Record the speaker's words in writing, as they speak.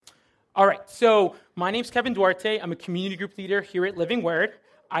All right, so my name's Kevin Duarte. I'm a community group leader here at Living Word.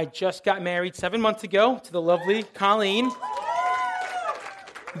 I just got married 7 months ago to the lovely Colleen.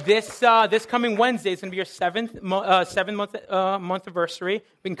 This coming Wednesday is going to be our seven-month anniversary,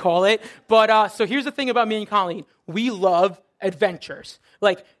 we can call it. But so here's the thing about me and Colleen. We love adventures.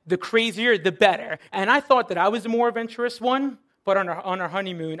 Like, the crazier, the better. And I thought that I was the more adventurous one, but on our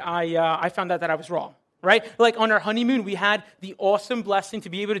honeymoon, I found out that I was wrong. Right? Like on our honeymoon, we had the awesome blessing to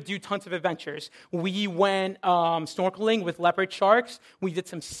be able to do tons of adventures. We went snorkeling with leopard sharks. We did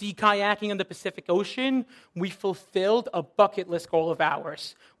some sea kayaking in the Pacific Ocean. We fulfilled a bucket list goal of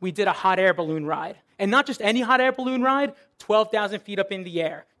ours. We did a hot air balloon ride. And not just any hot air balloon ride, 12,000 feet up in the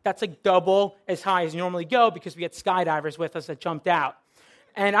air. That's like double as high as you normally go because we had skydivers with us that jumped out.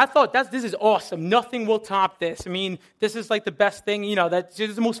 And I thought, this is awesome. Nothing will top this. I mean, this is like the best thing, this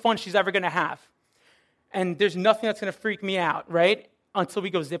is the most fun she's ever going to have. And there's nothing that's going to freak me out, right? Until we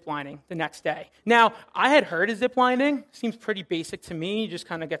go ziplining the next day. Now, I had heard of ziplining. Seems pretty basic to me. You just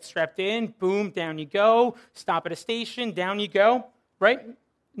kind of get strapped in, boom, down you go. Stop at a station, down you go, right?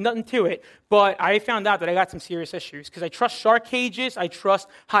 Nothing to it. But I found out that I got some serious issues because I trust shark cages, I trust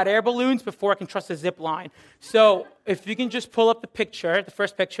hot air balloons before I can trust a zip line. So if you can just pull up the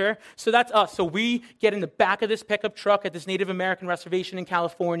first picture. So that's us. So we get in the back of this pickup truck at this Native American reservation in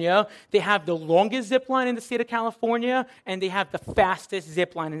California. They have the longest zip line in the state of California, and they have the fastest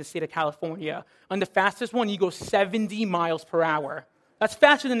zip line in the state of California. On the fastest one, you go 70 miles per hour. That's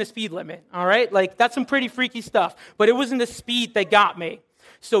faster than the speed limit, all right? Like, that's some pretty freaky stuff. But it wasn't the speed that got me.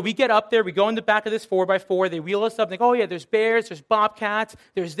 So we get up there, we go in the back of this 4x4, they wheel us up, they go, oh yeah, there's bears, there's bobcats,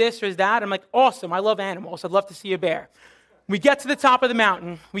 there's this, there's that. I'm like, awesome, I love animals, I'd love to see a bear. We get to the top of the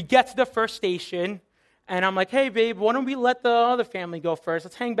mountain, we get to the first station, and I'm like, hey babe, why don't we let the other family go first?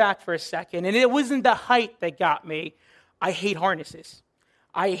 Let's hang back for a second. And it wasn't the height that got me. I hate harnesses.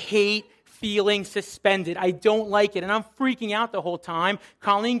 I hate feeling suspended. I don't like it, and I'm freaking out the whole time.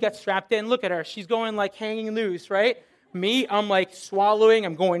 Colleen gets strapped in, look at her, she's going like hanging loose, right? Me, I'm like swallowing,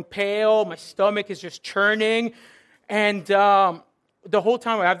 I'm going pale, my stomach is just churning, and the whole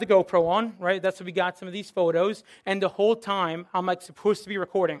time I have the GoPro on, right? That's how we got some of these photos, and the whole time I'm like supposed to be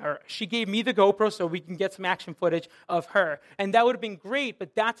recording her. She gave me the GoPro so we can get some action footage of her, and that would have been great,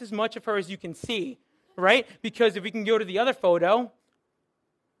 but that's as much of her as you can see, right? Because if we can go to the other photo,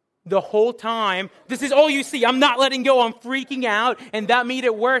 the whole time, this is all you see. I'm not letting go. I'm freaking out. And that made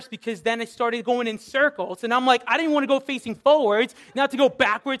it worse because then it started going in circles. And I'm like, I didn't want to go facing forwards, not to go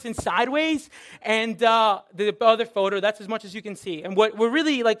backwards and sideways. And the other photo, that's as much as you can see. And what we're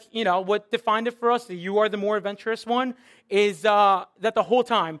really like, what defined it for us, that you are the more adventurous one, is that the whole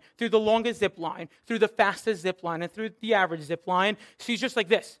time, through the longest zip line, through the fastest zip line, and through the average zip line, she's just like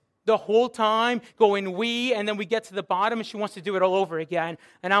this. The whole time going wee, and then we get to the bottom, and she wants to do it all over again.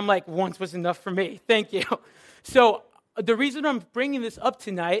 And I'm like, once was enough for me. Thank you. So the reason I'm bringing this up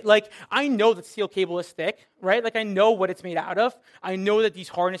tonight, like, I know that steel cable is thick, right? Like, I know what it's made out of. I know that these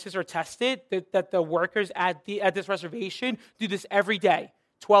harnesses are tested, that the workers at this reservation do this every day,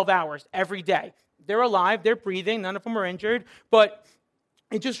 12 hours, every day. They're alive, they're breathing, none of them are injured, but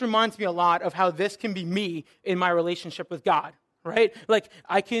it just reminds me a lot of how this can be me in my relationship with God. Right? Like,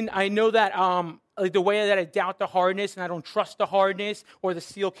 I know that like the way that I doubt the harness and I don't trust the harness or the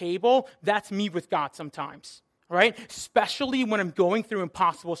steel cable, that's me with God sometimes. Right? Especially when I'm going through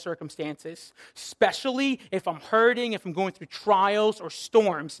impossible circumstances. Especially if I'm hurting, if I'm going through trials or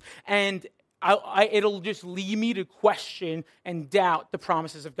storms. And it'll just lead me to question and doubt the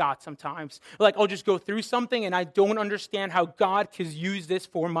promises of God sometimes. Like, I'll just go through something and I don't understand how God can use this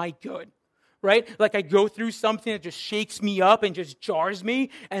for my good. Right? Like, I go through something that just shakes me up and just jars me,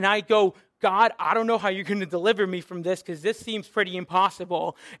 and I go, God, I don't know how you're going to deliver me from this because this seems pretty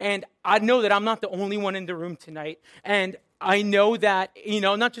impossible. And I know that I'm not the only one in the room tonight. And I know that,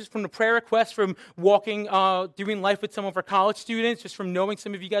 not just from the prayer requests, from walking, doing life with some of our college students, just from knowing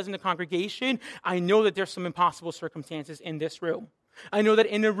some of you guys in the congregation, I know that there's some impossible circumstances in this room. I know that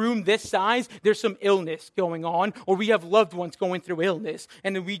in a room this size, there's some illness going on, or we have loved ones going through illness,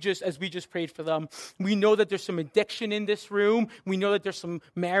 and as we just prayed for them. We know that there's some addiction in this room. We know that there's some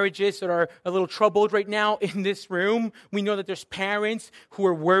marriages that are a little troubled right now in this room. We know that there's parents who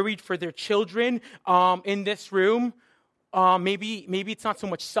are worried for their children in this room. Maybe it's not so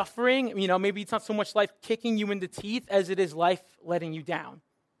much suffering, maybe it's not so much life kicking you in the teeth as it is life letting you down.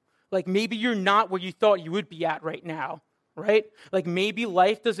 Like, maybe you're not where you thought you would be at right now. Right? Like, maybe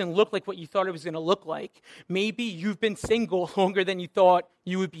life doesn't look like what you thought it was going to look like. Maybe you've been single longer than you thought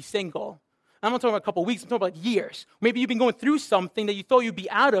you would be single. I'm not talking about a couple of weeks, I'm talking about years. Maybe you've been going through something that you thought you'd be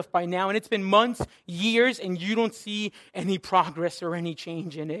out of by now, and it's been months, years, and you don't see any progress or any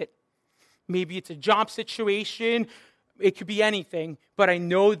change in it. Maybe it's a job situation. It could be anything. But I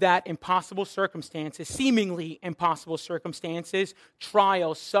know that impossible circumstances, seemingly impossible circumstances,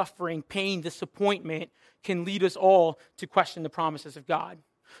 trials, suffering, pain, disappointment, can lead us all to question the promises of God.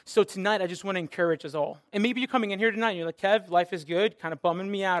 So tonight, I just want to encourage us all. And maybe you're coming in here tonight and you're like, Kev, life is good. Kind of bumming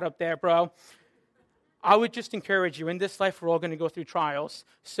me out up there, bro. I would just encourage you. In this life, we're all going to go through trials.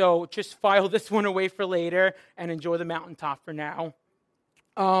 So just file this one away for later and enjoy the mountaintop for now.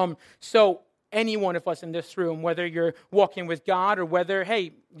 So any one of us in this room, whether you're walking with God or whether,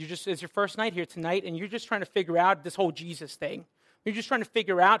 hey, it's your first night here tonight and you're just trying to figure out this whole Jesus thing. You're just trying to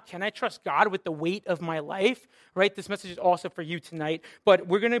figure out, can I trust God with the weight of my life? Right? This message is also for you tonight. But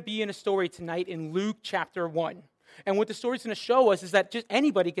we're going to be in a story tonight in Luke chapter 1. And what the story's going to show us is that just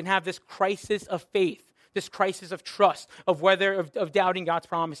anybody can have this crisis of faith, this crisis of trust, of doubting God's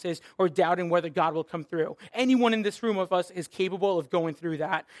promises or doubting whether God will come through. Anyone in this room of us is capable of going through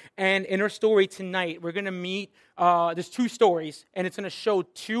that. And in our story tonight, we're going to meet, there's two stories, and it's going to show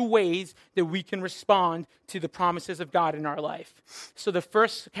two ways that we can respond to the promises of God in our life. So the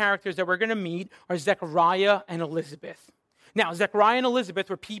first characters that we're going to meet are Zechariah and Elizabeth. Now, Zechariah and Elizabeth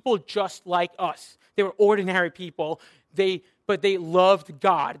were people just like us. They were ordinary people. But they loved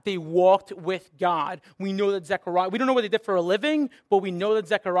God. They walked with God. We know that Zechariah, we don't know what they did for a living, but we know that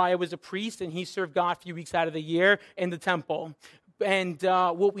Zechariah was a priest and he served God a few weeks out of the year in the temple. And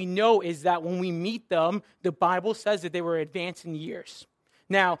what we know is that when we meet them, the Bible says that they were advanced in years.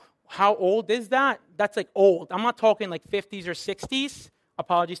 Now, how old is that? That's like old. I'm not talking like 50s or 60s.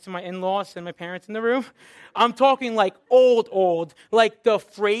 Apologies to my in-laws and my parents in the room. I'm talking like old. Like the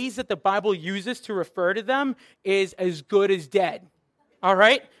phrase that the Bible uses to refer to them is as good as dead. All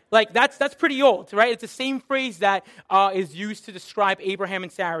right? Like that's pretty old, right? It's the same phrase that is used to describe Abraham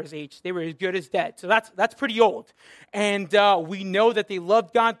and Sarah's age. They were as good as dead. So that's pretty old. And we know that they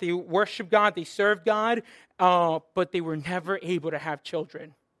loved God, they worshiped God, they served God, but they were never able to have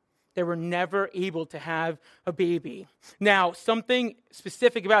children. They were never able to have a baby. Now, something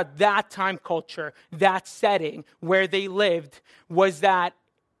specific about that time culture, that setting where they lived, was that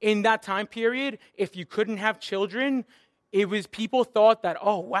in that time period, if you couldn't have children, it was people thought that,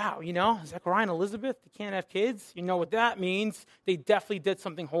 oh, wow, Zechariah and Elizabeth, they can't have kids. You know what that means? They definitely did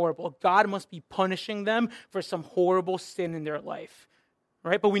something horrible. God must be punishing them for some horrible sin in their life.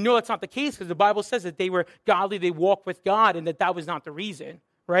 Right? But we know that's not the case because the Bible says that they were godly, they walked with God, and that was not the reason.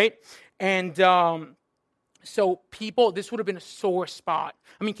 Right? And so this would have been a sore spot.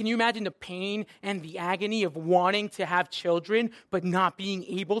 I mean, can you imagine the pain and the agony of wanting to have children but not being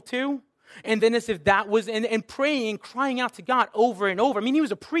able to? And then as if that was, and praying, crying out to God over and over. I mean, he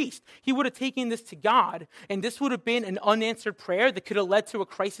was a priest. He would have taken this to God. And this would have been an unanswered prayer that could have led to a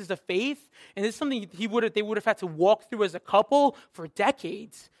crisis of faith. And this is something they would have had to walk through as a couple for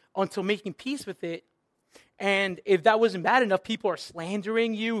decades until making peace with it. And if that wasn't bad enough, people are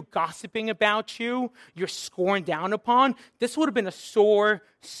slandering you, gossiping about you, you're scorned down upon. This would have been a sore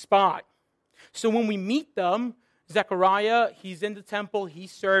spot. So when we meet them, Zechariah, he's in the temple,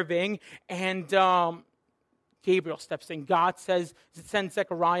 he's serving, and Gabriel steps in. God sends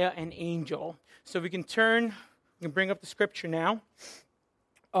Zechariah an angel. So we can bring up the scripture now.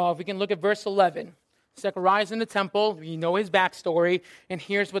 We can look at verse 11. Zechariah's in the temple, we know his backstory, and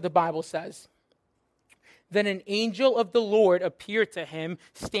here's what the Bible says. Then an angel of the Lord appeared to him,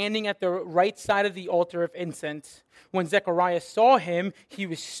 standing at the right side of the altar of incense. When Zechariah saw him, he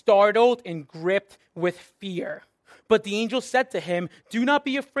was startled and gripped with fear. But the angel said to him, "Do not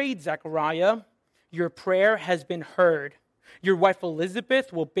be afraid, Zechariah. Your prayer has been heard. Your wife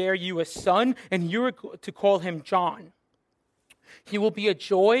Elizabeth will bear you a son, and you are to call him John. He will be a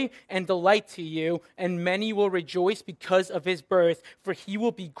joy and delight to you, and many will rejoice because of his birth, for he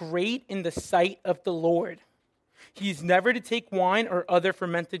will be great in the sight of the Lord. He is never to take wine or other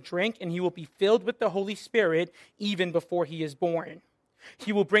fermented drink, and he will be filled with the Holy Spirit even before he is born.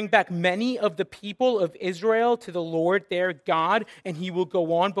 He will bring back many of the people of Israel to the Lord their God, and he will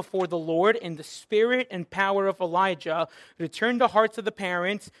go on before the Lord in the spirit and power of Elijah, to turn the hearts of the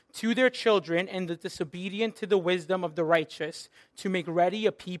parents to their children and the disobedient to the wisdom of the righteous, to make ready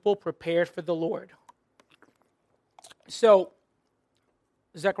a people prepared for the Lord." So,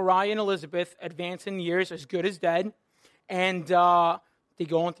 Zechariah and Elizabeth advance in years, as good as dead, and they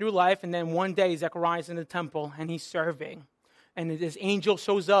go on through life, and then one day Zechariah's in the temple, and he's serving. And this angel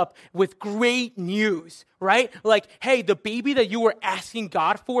shows up with great news, right? Like, hey, the baby that you were asking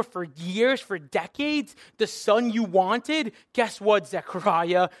God for years, for decades, the son you wanted, guess what,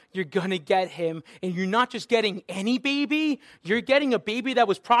 Zechariah? You're going to get him. And you're not just getting any baby, you're getting a baby that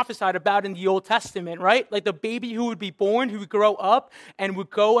was prophesied about in the Old Testament, right? Like the baby who would be born, who would grow up and would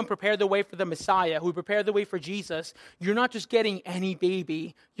go and prepare the way for the Messiah, who would prepare the way for Jesus. You're not just getting any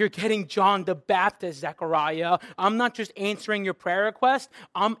baby, you're getting John the Baptist, Zechariah. I'm not just answering your prayer request,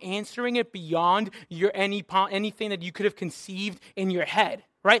 I'm answering it beyond your anything that you could have conceived in your head,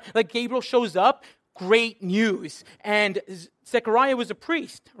 right? Like Gabriel shows up, great news. And Zechariah was a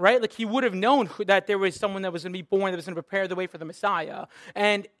priest, right? Like he would have known that there was someone that was going to be born that was going to prepare the way for the Messiah.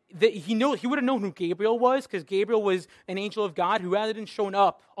 And he would have known who Gabriel was, because Gabriel was an angel of God who hadn't shown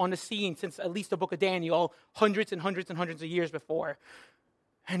up on the scene since at least the book of Daniel, hundreds and hundreds and hundreds of years before.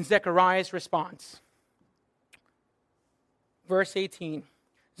 And Zechariah's response. Verse 18,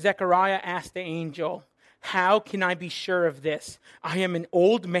 Zechariah asked the angel, how can I be sure of this? I am an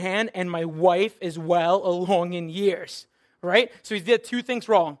old man and my wife is well along in years, right? So he did two things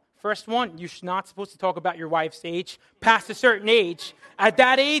wrong. First one, you're not supposed to talk about your wife's age past a certain age. At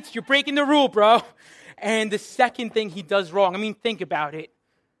that age, you're breaking the rule, bro. And the second thing he does wrong, I mean, think about it.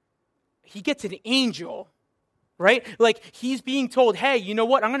 He gets an angel, right? Like he's being told, hey, you know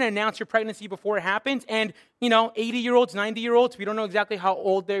what? I'm going to announce your pregnancy before it happens. And, 80-year-olds, 90-year-olds, we don't know exactly how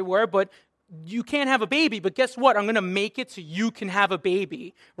old they were, but you can't have a baby. But guess what? I'm going to make it so you can have a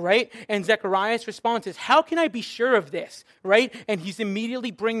baby, right? And Zechariah's response is, how can I be sure of this, right? And he's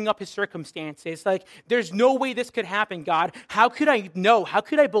immediately bringing up his circumstances. Like, there's no way this could happen, God. How could I know? How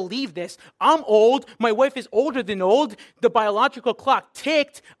could I believe this? I'm old. My wife is older than old. The biological clock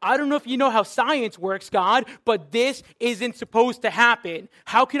ticked. I don't know if you know how science works, God, but this isn't supposed to happen.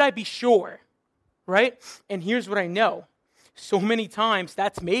 How could I be sure, right? And here's what I know. So many times,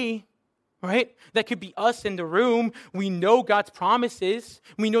 that's me. Right? That could be us in the room. We know God's promises.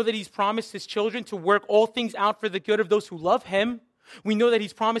 We know that he's promised his children to work all things out for the good of those who love him. We know that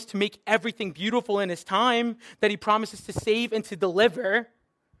he's promised to make everything beautiful in his time, that he promises to save and to deliver.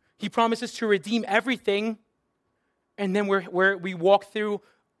 He promises to redeem everything. And then we walk through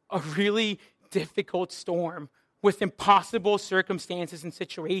a really difficult storm with impossible circumstances and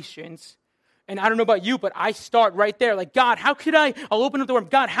situations. And I don't know about you, but I start right there. Like, God, I'll open up the word.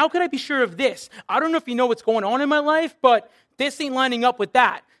 God, how could I be sure of this? I don't know if you know what's going on in my life, but this ain't lining up with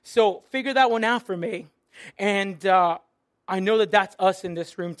that. So figure that one out for me. And I know that that's us in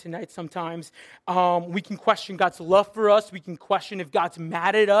this room tonight sometimes. We can question God's love for us. We can question if God's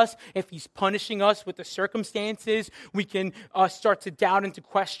mad at us, if he's punishing us with the circumstances. We can start to doubt and to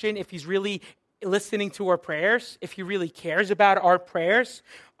question if he's really listening to our prayers, if he really cares about our prayers.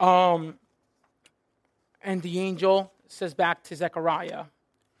 And the angel says back to Zechariah,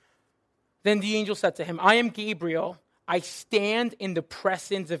 then the angel said to him, I am Gabriel. I stand in the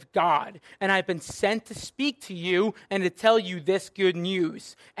presence of God, and I've been sent to speak to you and to tell you this good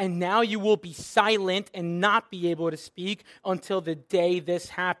news. And now you will be silent and not be able to speak until the day this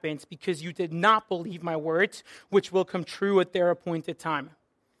happens, because you did not believe my words, which will come true at their appointed time.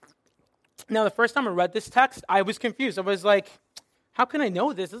 Now, the first time I read this text, I was confused. I was like, how can I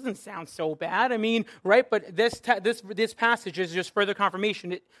know this? This doesn't sound so bad. I mean, right? But this passage is just further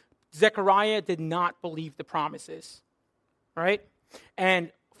confirmation. Zechariah did not believe the promises, right? And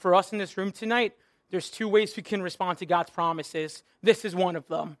for us in this room tonight, there's two ways we can respond to God's promises. This is one of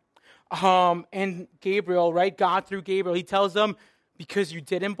them. And Gabriel, right? God through Gabriel, he tells them, because you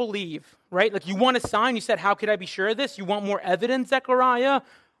didn't believe, right? Like you want a sign. You said, how could I be sure of this? You want more evidence, Zechariah?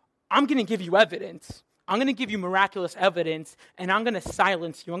 I'm going to give you evidence. I'm going to give you miraculous evidence, and I'm going to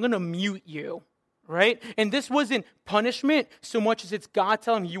silence you. I'm going to mute you, right? And this wasn't punishment so much as it's God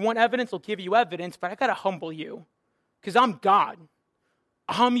telling you want evidence, I'll give you evidence, but I got to humble you because I'm God.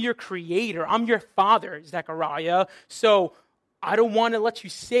 I'm your creator. I'm your father, Zechariah. So I don't want to let you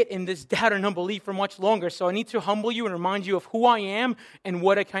sit in this doubt and unbelief for much longer. So I need to humble you and remind you of who I am and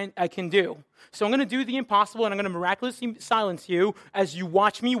what I can do. So I'm going to do the impossible, and I'm going to miraculously silence you as you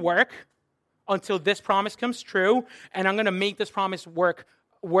watch me work until this promise comes true, and I'm going to make this promise work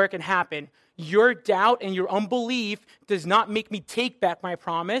and happen. Your doubt and your unbelief does not make me take back my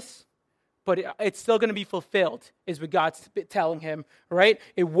promise, but it's still going to be fulfilled, is what God's telling him, right?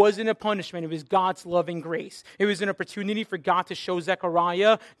 It wasn't a punishment. It was God's loving grace. It was an opportunity for God to show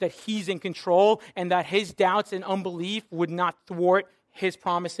Zechariah that he's in control and that his doubts and unbelief would not thwart his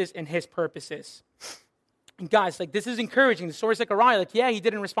promises and his purposes. And guys, like this is encouraging. The story of Zechariah, like, yeah, he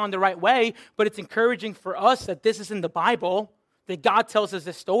didn't respond the right way, but it's encouraging for us that this is in the Bible, That God tells us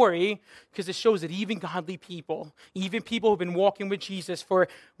this story because it shows that even godly people, even people who've been walking with Jesus for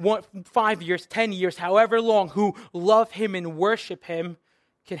 5 years, 10 years, however long, who love him and worship him,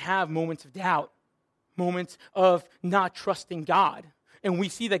 can have moments of doubt, moments of not trusting God. And we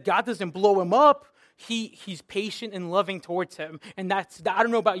see that God doesn't blow him up. He's patient and loving towards him. And I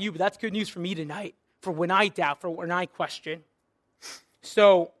don't know about you, but that's good news for me tonight, for when I doubt, for when I question.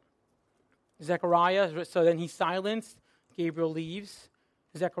 So Zechariah, so then he's silenced. Gabriel leaves.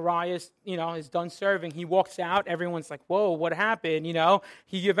 Zechariah is done serving. He walks out. Everyone's like, whoa, what happened?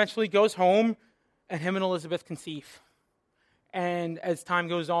 He eventually goes home, and him and Elizabeth conceive. And as time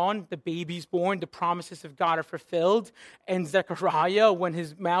goes on, the baby's born. The promises of God are fulfilled. And Zechariah, when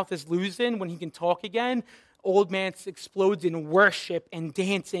his mouth is loosened, when he can talk again, old man explodes in worship and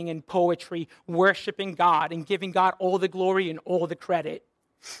dancing and poetry, worshiping God and giving God all the glory and all the credit.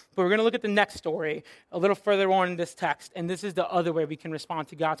 But we're going to look at the next story a little further on in this text, and this is the other way we can respond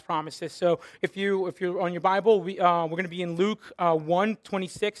to God's promises. So if you're on your Bible, we're going to be in Luke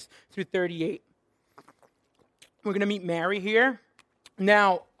 1:26 through 38. We're going to meet Mary here.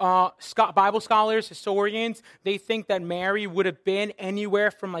 Now, Bible scholars, historians, they think that Mary would have been anywhere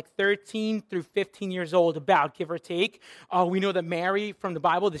from like 13 through 15 years old, about, give or take. We know that Mary, from the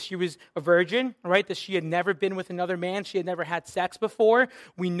Bible, that she was a virgin, right? That she had never been with another man. She had never had sex before.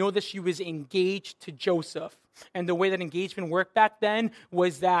 We know that she was engaged to Joseph. And the way that engagement worked back then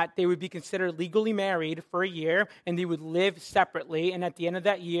was that they would be considered legally married for a year, and they would live separately. And at the end of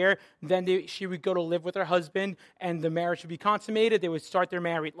that year, then she would go to live with her husband, and the marriage would be consummated. They would start their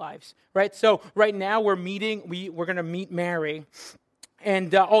married lives, right? So right now we're going to meet Mary. And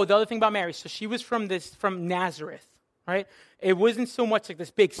the other thing about Mary, so she was from Nazareth, right? It wasn't so much like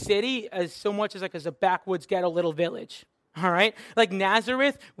this big city as so much as a backwoods ghetto little village. All right? Like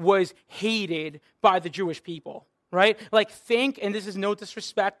Nazareth was hated by the Jewish people, right? Like and this is no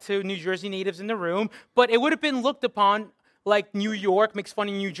disrespect to New Jersey natives in the room, but it would have been looked upon like New York makes fun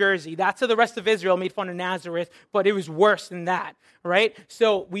of New Jersey. That's how the rest of Israel made fun of Nazareth, but it was worse than that, right?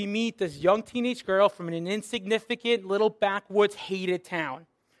 So we meet this young teenage girl from an insignificant little backwoods hated town,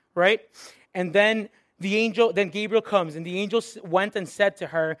 right? And then Gabriel comes, and the angel went and said to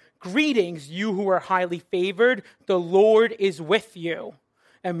her, "Greetings, you who are highly favored, the Lord is with you."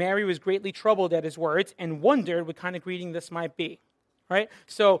 And Mary was greatly troubled at his words and wondered what kind of greeting this might be, right?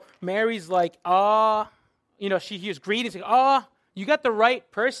 So Mary's like, she hears greetings, like, you got the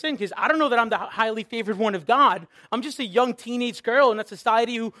right person? Because I don't know that I'm the highly favored one of God. I'm just a young teenage girl in a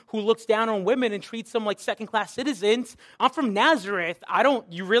society who looks down on women and treats them like second-class citizens. I'm from Nazareth.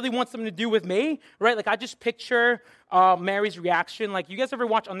 You really want something to do with me? Right? Like, I just picture Mary's reaction. Like, you guys ever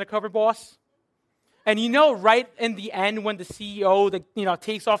watch Undercover Boss? And right in the end when the CEO,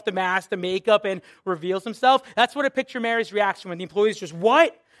 takes off the mask, the makeup, and reveals himself, that's what I picture Mary's reaction when the employees just,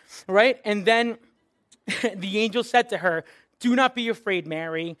 what? Right? And then the angel said to her, "Do not be afraid,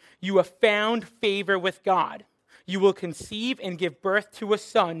 Mary. You have found favor with God. You will conceive and give birth to a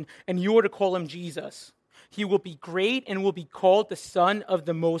son, and you are to call him Jesus. He will be great and will be called the Son of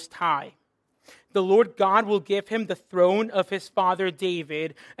the Most High. The Lord God will give him the throne of his father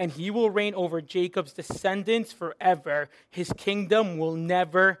David, and he will reign over Jacob's descendants forever. His kingdom will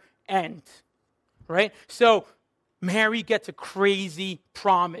never end." Right? So Mary gets a crazy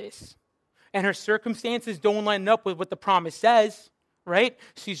promise. And her circumstances don't line up with what the promise says, right?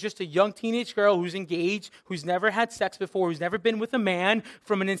 She's just a young teenage girl who's engaged, who's never had sex before, who's never been with a man,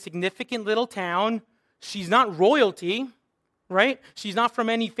 from an insignificant little town. She's not royalty, right? She's not from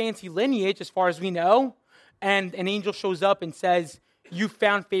any fancy lineage as far as we know. And an angel shows up and says, "You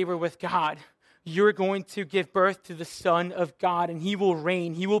found favor with God. You're going to give birth to the Son of God, and he will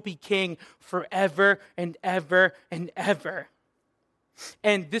reign. He will be king forever and ever and ever."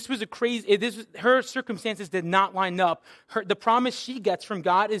 And this was her circumstances did not line up. The promise she gets from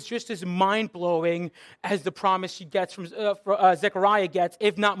God is just as mind-blowing as the promise she gets from Zechariah gets,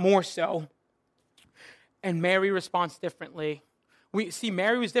 if not more so. And Mary responds differently. We see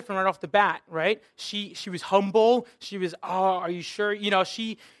Mary was different right off the bat, right? She was humble. She was, "Are you sure?"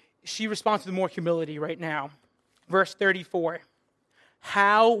 She responds with more humility right now. Verse 34.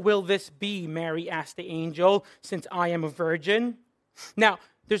 "How will this be?" Mary asked the angel, "since I am a virgin?" Now,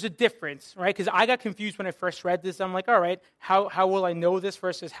 there's a difference, right? Because I got confused when I first read this. I'm like, all right, how will I know this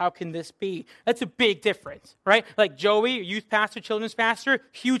versus how can this be? That's a big difference, right? Like Joey, youth pastor, children's pastor,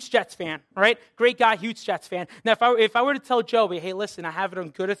 huge Jets fan, right? Great guy, huge Jets fan. Now, if I were to tell Joey, "Hey, listen, I have it on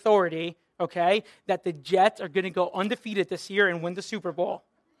good authority, okay, that the Jets are going to go undefeated this year and win the Super Bowl."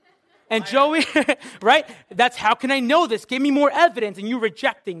 And Joey, right? That's, how can I know this? Give me more evidence, and you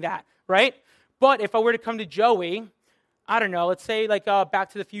rejecting that, right? But if I were to come to Joey, I don't know, let's say like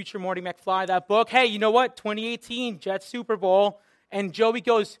Back to the Future, Marty McFly, that book. Hey, you know what? 2018, Jets Super Bowl. And Joey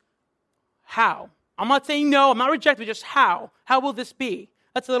goes, how? I'm not saying no, I'm not rejecting, just how? How will this be?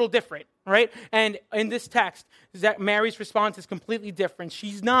 That's a little different, right? And in this text, Mary's response is completely different.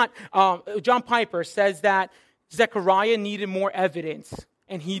 She's not, John Piper says that Zechariah needed more evidence,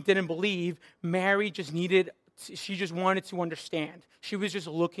 and he didn't believe. Mary she just wanted to understand. She was just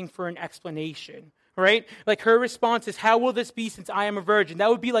looking for an explanation, right? Like her response is, how will this be since I am a virgin? That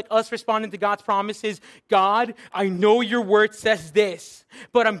would be like us responding to God's promises. God, I know your word says this,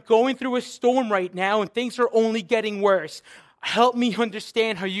 but I'm going through a storm right now, and things are only getting worse. Help me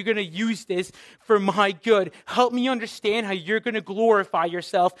understand how you're going to use this for my good. Help me understand how you're going to glorify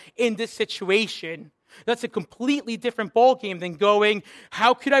yourself in this situation. That's a completely different ballgame than going,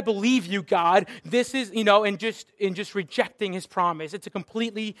 how could I believe you, God? This is, and just rejecting his promise. It's a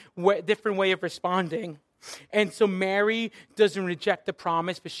completely different way of responding. And so Mary doesn't reject the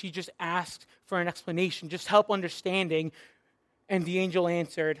promise, but she just asks for an explanation, just help understanding. And the angel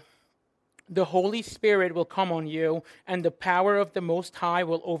answered, the Holy Spirit will come on you, and the power of the Most High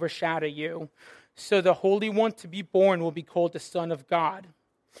will overshadow you. So the Holy One to be born will be called the Son of God.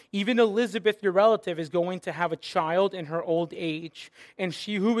 Even Elizabeth, your relative, is going to have a child in her old age, and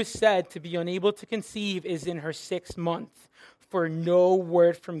she who is said to be unable to conceive is in her 6th month, for no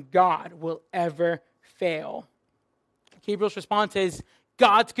word from God will ever fail. Gabriel's response is,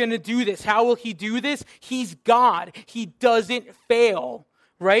 God's going to do this. How will he do this? He's God. He doesn't fail.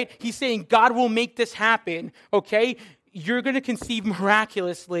 Right? He's saying God will make this happen, okay? You're going to conceive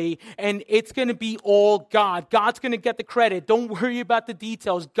miraculously, and it's going to be all God. God's going to get the credit. Don't worry about the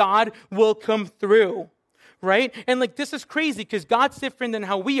details. God will come through, right? And like this is crazy because God's different than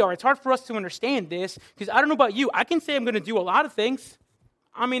how we are. It's hard for us to understand this because I don't know about you. I can say I'm going to do a lot of things.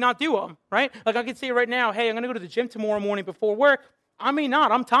 I may not do them, right? Like I can say right now, hey, I'm going to go to the gym tomorrow morning before work. I may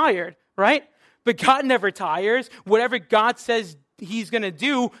not. I'm tired, right? But God never tires. Whatever God says he's going to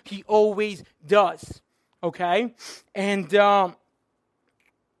do, he always does, okay? And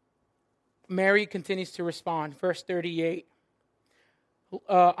Mary continues to respond. Verse 38,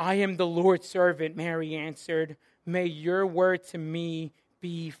 I am the Lord's servant, Mary answered. May your word to me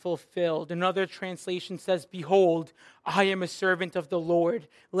be fulfilled. Another translation says, behold, I am a servant of the Lord.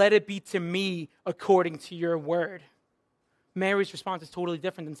 Let it be to me according to your word. Mary's response is totally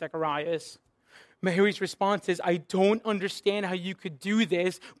different than Zechariah's. Mary's response is, I don't understand how you could do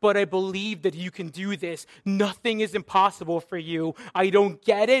this, but I believe that you can do this. Nothing is impossible for you. I don't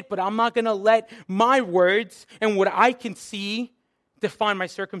get it, but I'm not going to let my words and what I can see define my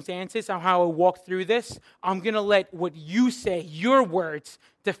circumstances and how I walk through this. I'm going to let what you say, your words,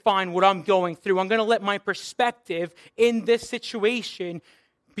 define what I'm going through. I'm going to let my perspective in this situation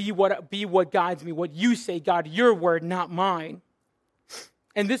be what guides me. What you say, God, your word, not mine.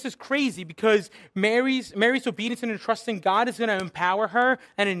 And this is crazy because Mary's obedience and trusting God is going to empower her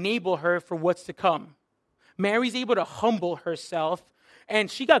and enable her for what's to come. Mary's able to humble herself,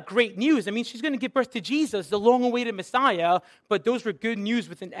 and she got great news. I mean, she's going to give birth to Jesus, the long-awaited Messiah, but those were good news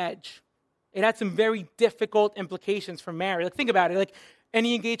with an edge. It had some very difficult implications for Mary. Like, think about it. Like,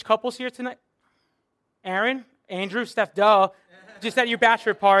 any engaged couples here tonight? Aaron? Andrew? Steph? Duh. Just at your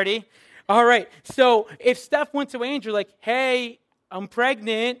bachelor party. All right. So if Steph went to Andrew like, hey, I'm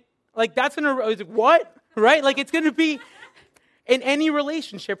pregnant, like that's going to, like, what? Right? Like it's going to be in any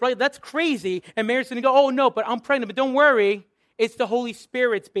relationship, right? That's crazy. And Mary's going to go, oh no, but I'm pregnant. But don't worry, it's the Holy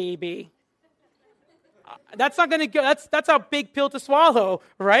Spirit's baby. That's not going to go, that's a big pill to swallow,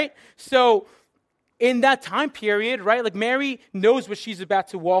 right? So in that time period, right, like Mary knows what she's about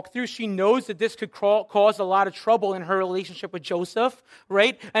to walk through. She knows that this could cause a lot of trouble in her relationship with Joseph,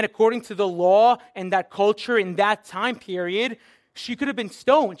 right? And according to the law and that culture in that time period, she could have been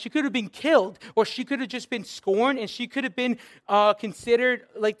stoned. She could have been killed. Or she could have just been scorned, and she could have been considered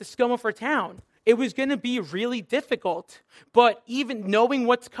like the scum of her town. It was going to be really difficult. But even knowing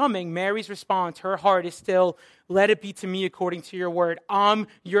what's coming, Mary's response, her heart is still, let it be to me according to your word. I'm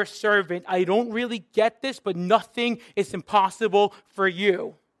your servant. I don't really get this, but nothing is impossible for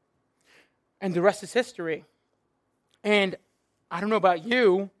you. And the rest is history. And I don't know about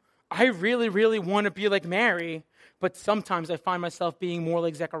you, I really, really want to be like Mary, but sometimes I find myself being more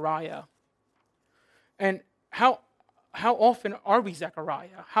like Zechariah. And how often are we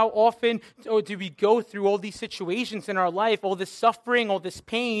Zechariah? How often do we go through all these situations in our life, all this suffering, all this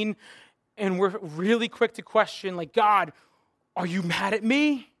pain, and we're really quick to question, like, God, are you mad at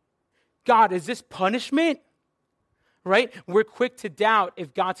me? God, is this punishment? Right? We're quick to doubt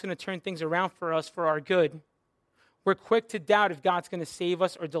if God's going to turn things around for us for our good. We're quick to doubt if God's going to save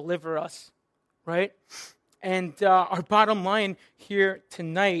us or deliver us, right? And our bottom line here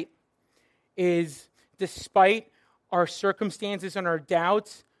tonight is, despite our circumstances and our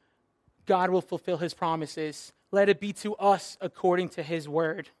doubts, God will fulfill his promises. Let it be to us according to his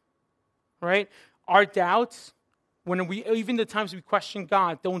word. Right? Our doubts, even the times we question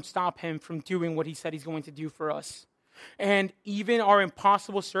God, don't stop him from doing what he said he's going to do for us. And even our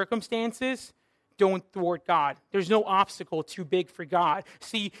impossible circumstances don't thwart God. There's no obstacle too big for God.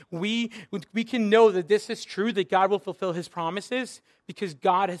 See, we can know that this is true, that God will fulfill his promises, because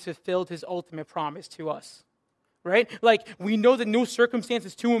God has fulfilled his ultimate promise to us. Right? Like, we know that no circumstance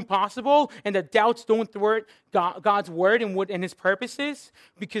is too impossible, and that doubts don't thwart God's word and his purposes,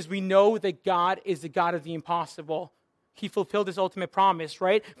 because we know that God is the God of the impossible. He fulfilled his ultimate promise,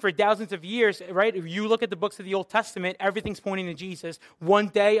 right? For thousands of years, right? If you look at the books of the Old Testament, everything's pointing to Jesus. One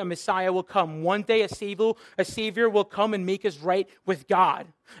day a Messiah will come. One day a Savior will come and make us right with God.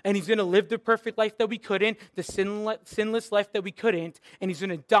 And he's going to live the perfect life that we couldn't, the sinless life that we couldn't, and he's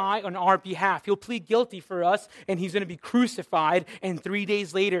going to die on our behalf. He'll plead guilty for us, and he's going to be crucified, and 3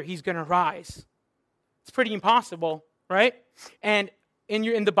 days later he's going to rise. It's pretty impossible, right? And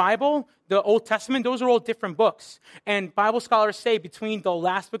in the Bible, the Old Testament, those are all different books. And Bible scholars say between the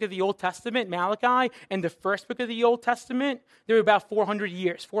last book of the Old Testament, Malachi, and the first book of the Old Testament, there were about 400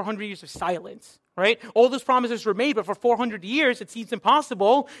 years of silence, right? All those promises were made, but for 400 years, it seems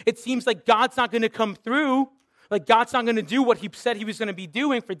impossible. It seems like God's not going to come through. Like, God's not going to do what he said he was going to be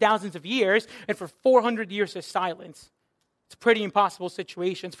doing for thousands of years, and for 400 years of silence. It's a pretty impossible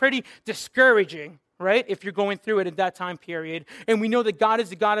situation. It's pretty discouraging, right, if you're going through it at that time period. And we know that God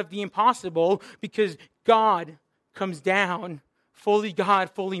is the God of the impossible, because God comes down, fully God,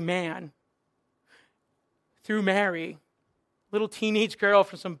 fully man, through Mary, little teenage girl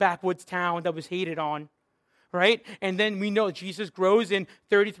from some backwoods town that was hated on, right? And then we know Jesus grows, and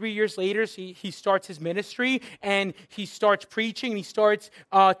 33 years later, he starts his ministry, and he starts preaching, and he starts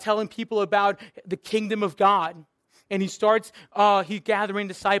telling people about the kingdom of God. And he's gathering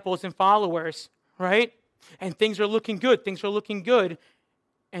disciples and followers, right? And things are looking good.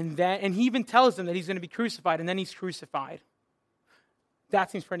 And he even tells them that he's going to be crucified, and then he's crucified.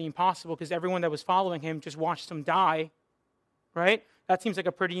 That seems pretty impossible, because everyone that was following him just watched him die, right? That seems like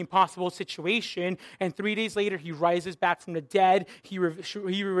a pretty impossible situation. And 3 days later, he rises back from the dead. He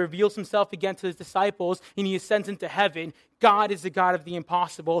reveals himself again to his disciples, and he ascends into heaven. God is the God of the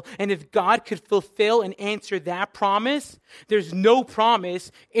impossible. And if God could fulfill and answer that promise, there's no promise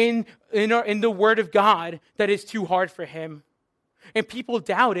in the Word of God that is too hard for him. And people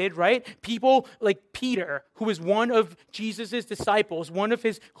doubted, right? People like Peter, who was one of Jesus' disciples, one of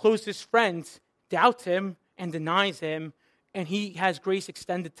his closest friends, doubts him and denies him. And he has grace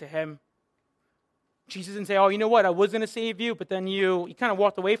extended to him. Jesus didn't say, oh, you know what, I was going to save you, but then you kind of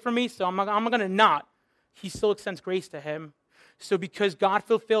walked away from me, so I'm going to not. He still extends grace to him. So because God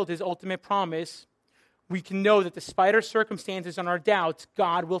fulfilled his ultimate promise, we can know that despite our circumstances and our doubts,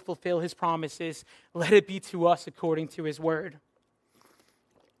 God will fulfill his promises. Let it be to us according to his word.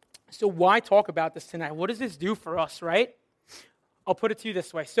 So why talk about this tonight? What does this do for us, right? I'll put it to you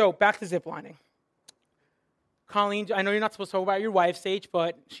this way. So back to ziplining. Colleen, I know you're not supposed to talk about your wife's age,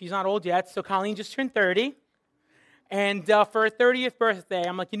 but she's not old yet. So Colleen just turned 30. And for her 30th birthday,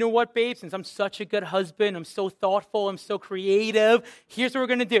 I'm like, you know what, babe? Since I'm such a good husband, I'm so thoughtful, I'm so creative, here's what we're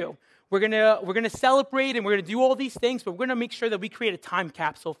going to do. We're gonna celebrate, and we're going to do all these things, but we're going to make sure that we create a time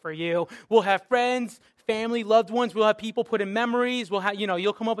capsule for you. We'll have friends, family, loved ones. We'll have people put in memories. We'll have,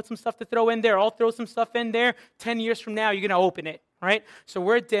 you'll come up with some stuff to throw in there. I'll throw some stuff in there. 10 years from now, you're going to open it, right? So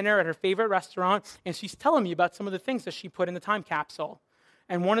we're at dinner at her favorite restaurant, and she's telling me about some of the things that she put in the time capsule.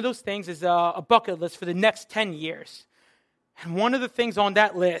 And one of those things is a bucket list for the next 10 years. And one of the things on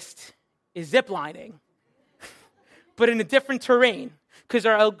that list is ziplining, but in a different terrain. Because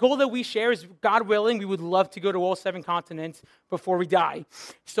our goal that we share is, God willing, we would love to go to all 7 continents before we die.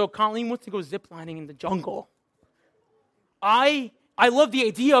 So Colleen wants to go ziplining in the jungle. I love the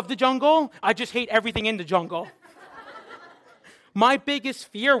idea of the jungle. I just hate everything in the jungle. My biggest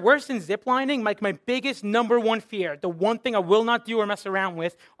fear, worse than ziplining, my biggest number one fear, the one thing I will not do or mess around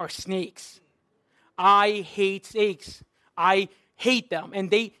with, are snakes. I hate snakes. I hate them,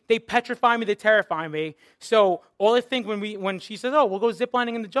 and they petrify me, they terrify me. So all I think when she says, oh, we'll go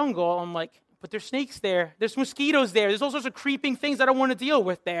ziplining in the jungle, I'm like, but there's snakes there, there's mosquitoes there, there's all sorts of creeping things that I don't want to deal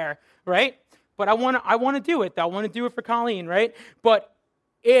with there, right? But I want to do it. I want to do it for Colleen, right? But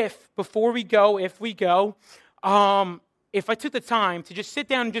if we go, if I took the time to just sit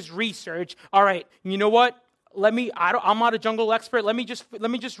down and just research, all right, you know what? I'm not a jungle expert. Let me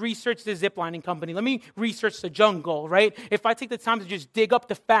just research the ziplining company. Let me research the jungle, right? If I take the time to just dig up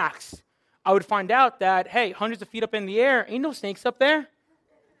the facts I would find out that, hey, hundreds of feet up in the air, ain't no snakes up there.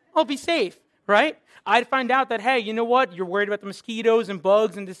 I'll be safe, right? I'd find out that, hey, you know what? You're worried about the mosquitoes and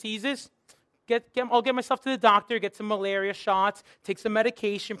bugs and diseases. I'll get myself to the doctor, get some malaria shots, take some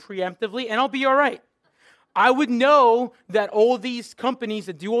medication preemptively, and I'll be all right. I would know that all these companies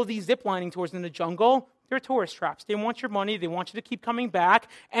that do all these zip lining tours in the jungle, they're tourist traps. They want your money. They want you to keep coming back,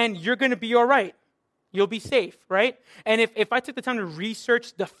 and you're going to be all right. You'll be safe, right? And if I took the time to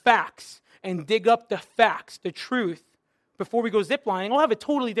research the facts and dig up the facts, the truth, before we go ziplining, I'll have a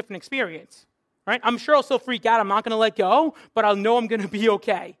totally different experience, right? I'm sure I'll still freak out. I'm not going to let go, but I'll know I'm going to be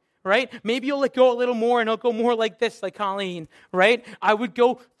okay, right? Maybe you'll let go a little more and I'll go more like this, like Colleen, right? I would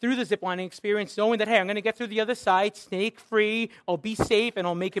go through the ziplining experience knowing that, hey, I'm going to get through the other side, snake-free, I'll be safe, and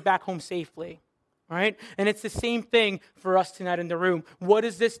I'll make it back home safely, right? And it's the same thing for us tonight in the room. What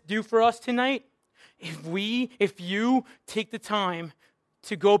does this do for us tonight? If you take the time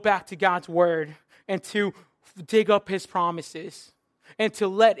to go back to God's word and to dig up his promises and to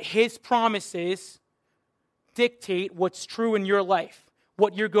let his promises dictate what's true in your life,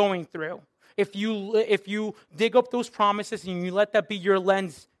 what you're going through. If you dig up those promises and you let that be your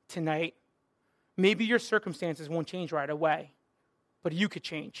lens tonight, maybe your circumstances won't change right away, but you could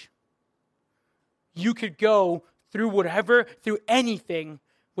change. You could go through anything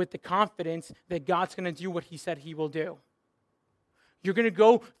with the confidence that God's going to do what he said he will do. You're going to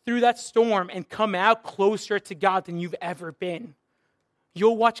go through that storm and come out closer to God than you've ever been.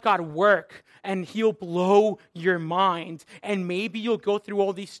 You'll watch God work, and he'll blow your mind. And maybe you'll go through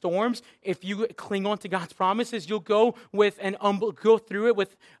all these storms. If you cling on to God's promises, you'll go through it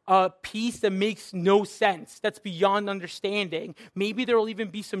with a peace that makes no sense, that's beyond understanding. Maybe there will even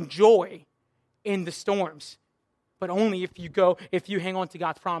be some joy in the storms. But only if you hang on to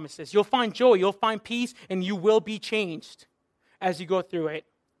God's promises. You'll find joy, you'll find peace, and you will be changed as you go through it.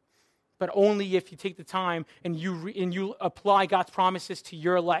 But only if you take the time and you apply God's promises to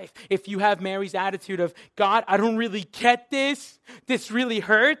your life. If you have Mary's attitude of, God, I don't really get this. This really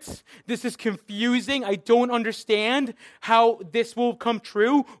hurts. This is confusing. I don't understand how this will come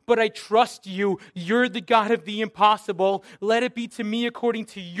true, but I trust you. You're the God of the impossible. Let it be to me according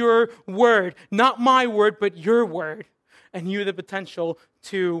to your word. Not my word, but your word. And you have the potential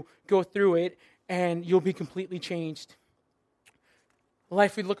to go through it, and you'll be completely changed.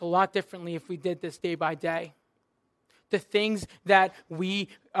 Life would look a lot differently if we did this day by day. The things that we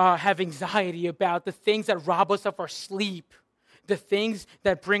have anxiety about, the things that rob us of our sleep, the things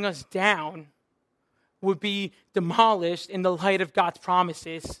that bring us down would be demolished in the light of God's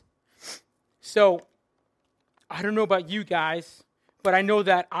promises. So, I don't know about you guys, but I know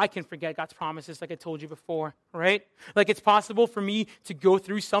that I can forget God's promises like I told you before, right? Like it's possible for me to go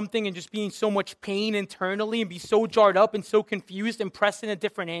through something and just be in so much pain internally and be so jarred up and so confused and pressed in at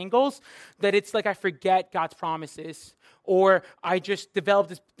different angles that it's like I forget God's promises. Or I just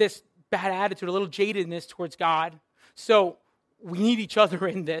develop this bad attitude, a little jadedness towards God. So we need each other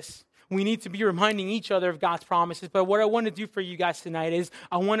in this. We need to be reminding each other of God's promises. But what I want to do for you guys tonight is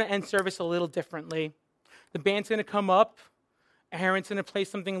I want to end service a little differently. The band's going to come up. Aaron's going to play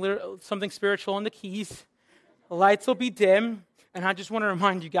something spiritual on the keys. The lights will be dim. And I just want to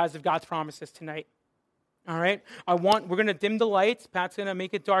remind you guys of God's promises tonight. All right? We're going to dim the lights. Pat's going to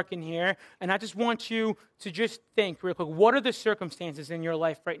make it dark in here. And I just want you to just think real quick, what are the circumstances in your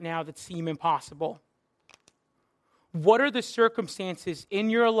life right now that seem impossible? What are the circumstances in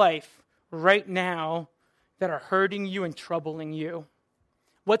your life right now that are hurting you and troubling you?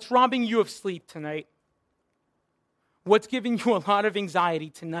 What's robbing you of sleep tonight? What's giving you a lot of anxiety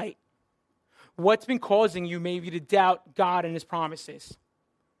tonight? What's been causing you maybe to doubt God and his promises?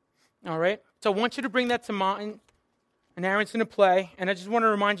 All right? So I want you to bring that to mind, and Aaron's going to play, and I just want to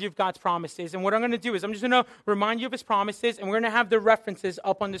remind you of God's promises. And what I'm going to do is I'm just going to remind you of his promises, and we're going to have the references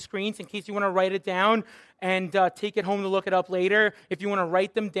up on the screens in case you want to write it down and take it home to look it up later, if you want to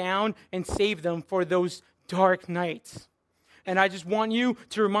write them down and save them for those dark nights. And I just want you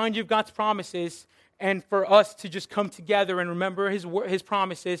to remind you of God's promises, and for us to just come together and remember his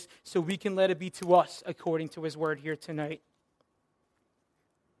promises so we can let it be to us according to his word here tonight.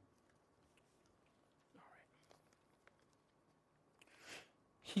 All right.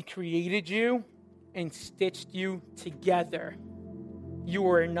 He created you and stitched you together. You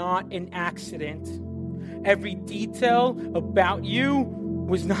are not an accident. Every detail about you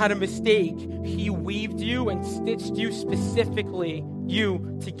was not a mistake. He weaved you and stitched you specifically,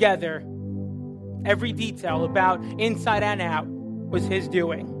 you together. Every detail about inside and out was his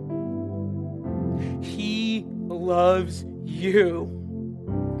doing. He loves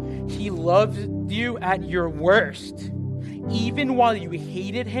you. He loves you at your worst. Even while you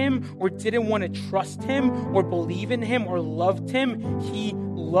hated him or didn't want to trust him or believe in him or loved him, he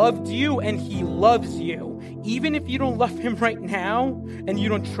loved you and he loves you. Even if you don't love him right now and you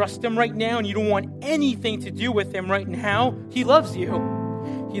don't trust him right now and you don't want anything to do with him right now, he loves you.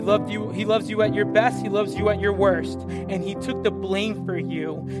 He loves you at your best, he loves you at your worst. And he took the blame for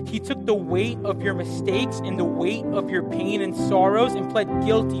you. He took the weight of your mistakes and the weight of your pain and sorrows and pled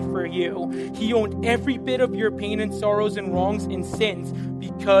guilty for you. He owned every bit of your pain and sorrows and wrongs and sins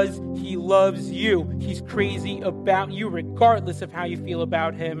because he loves you. He's crazy about you regardless of how you feel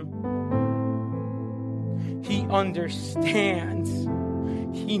about him. He understands.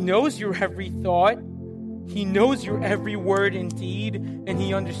 He knows your every thought. He knows your every word and deed, and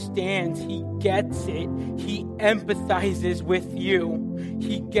he understands. He gets it. He empathizes with you.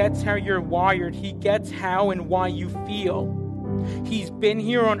 He gets how you're wired. He gets how and why you feel. He's been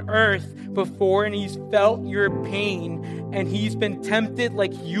here on earth before, and he's felt your pain, and he's been tempted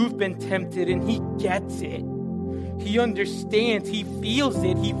like you've been tempted, and he gets it. He understands. He feels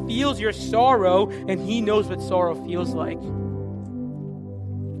it. He feels your sorrow, and he knows what sorrow feels like.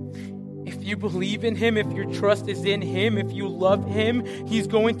 If you believe in him, if your trust is in him, if you love him, he's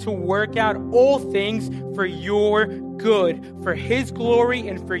going to work out all things for your good, for his glory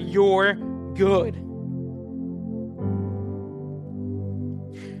and for your good.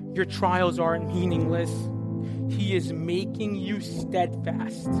 Your trials aren't meaningless. He is making you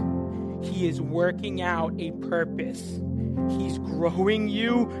steadfast. He is working out a purpose. He's growing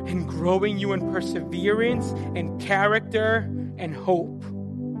you in perseverance and character and hope.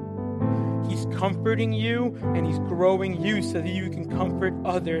 He's comforting you and he's growing you so that you can comfort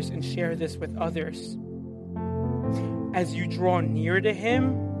others and share this with others. As you draw near to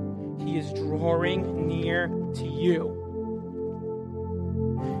him, he is drawing near to you.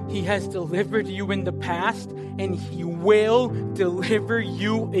 He has delivered you in the past and he will deliver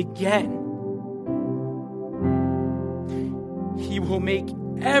you again. He will make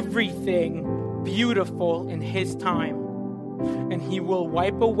everything beautiful in his time. And he will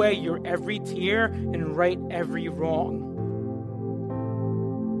wipe away your every tear and right every wrong.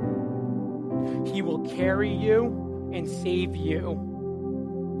 He will carry you and save you.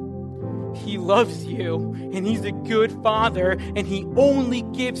 He loves you, and he's a good father, and he only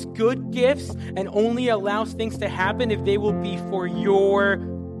gives good gifts and only allows things to happen if they will be for your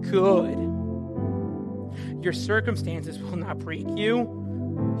good. Your circumstances will not break you.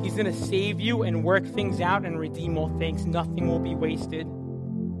 He's going to save you and work things out and redeem all things. Nothing will be wasted.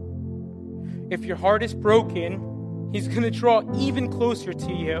 If your heart is broken, he's going to draw even closer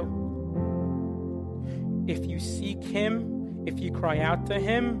to you. If you seek him, if you cry out to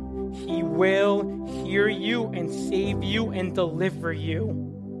him, he will hear you and save you and deliver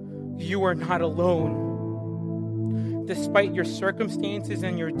you. You are not alone. Despite your circumstances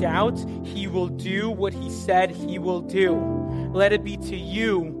and your doubts, he will do what he said he will do. Let it be to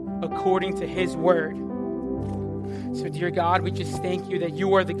you according to his word. So, dear God, we just thank you that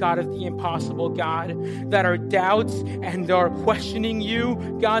you are the God of the impossible, God, that our doubts and our questioning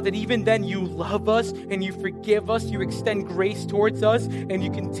you, God, that even then you love us and you forgive us, you extend grace towards us, and you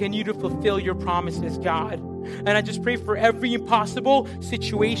continue to fulfill your promises, God. And I just pray for every impossible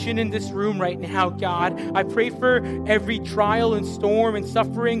situation in this room right now, God. I pray for every trial and storm and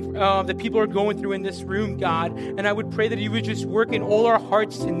suffering that people are going through in this room, God. And I would pray that you would just work in all our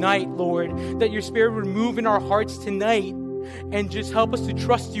hearts tonight, Lord. That your Spirit would move in our hearts tonight and just help us to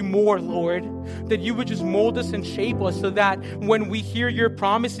trust you more, Lord. That you would just mold us and shape us so that when we hear your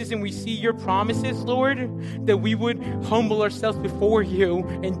promises and we see your promises, Lord, that we would humble ourselves before you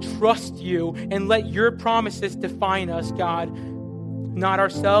and trust you and let your promises define us, God. Not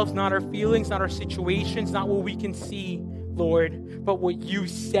ourselves, not our feelings, not our situations, not what we can see, Lord, but what you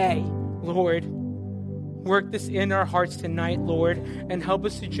say, Lord. Work this in our hearts tonight, Lord, and help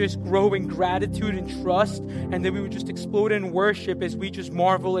us to just grow in gratitude and trust, and that we would just explode in worship as we just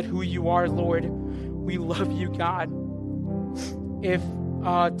marvel at who you are, Lord. We love you, God. If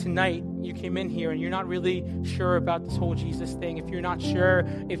tonight you came in here and you're not really sure about this whole Jesus thing, if you're not sure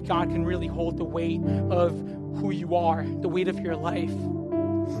if God can really hold the weight of who you are, the weight of your life,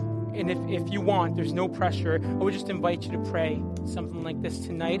 and if you want, there's no pressure, I would just invite you to pray something like this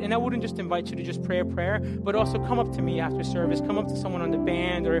tonight. And I wouldn't just invite you to just pray a prayer, but also come up to me after service. Come up to someone on the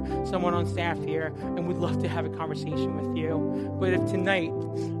band or someone on staff here, and we'd love to have a conversation with you. But if tonight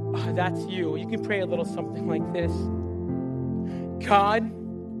that's you, you can pray a little something like this. God,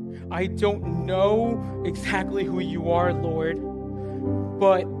 I don't know exactly who you are, Lord,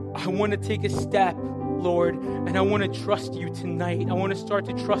 but I want to take a step, Lord, and I want to trust you tonight. I want to start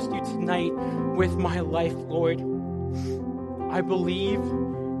to trust you tonight with my life, Lord. I believe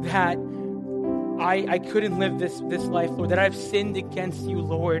that I couldn't live this life, Lord, that I've sinned against you,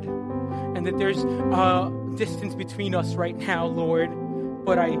 Lord, and that there's a distance between us right now, Lord.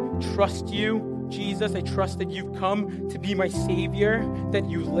 But I trust you, Jesus. I trust that you've come to be my Savior, that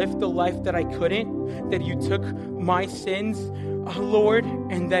you lived the life that I couldn't, that you took my sins, Lord,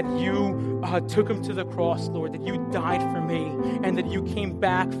 and that you took them to the cross, Lord, that you died for me, and that you came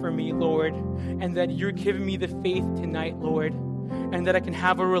back for me, Lord, and that you're giving me the faith tonight, Lord, and that I can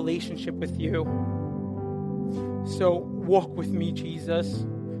have a relationship with you. So walk with me, Jesus.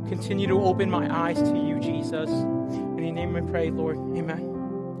 Continue to open my eyes to you, Jesus. In your name I pray, Lord. Amen.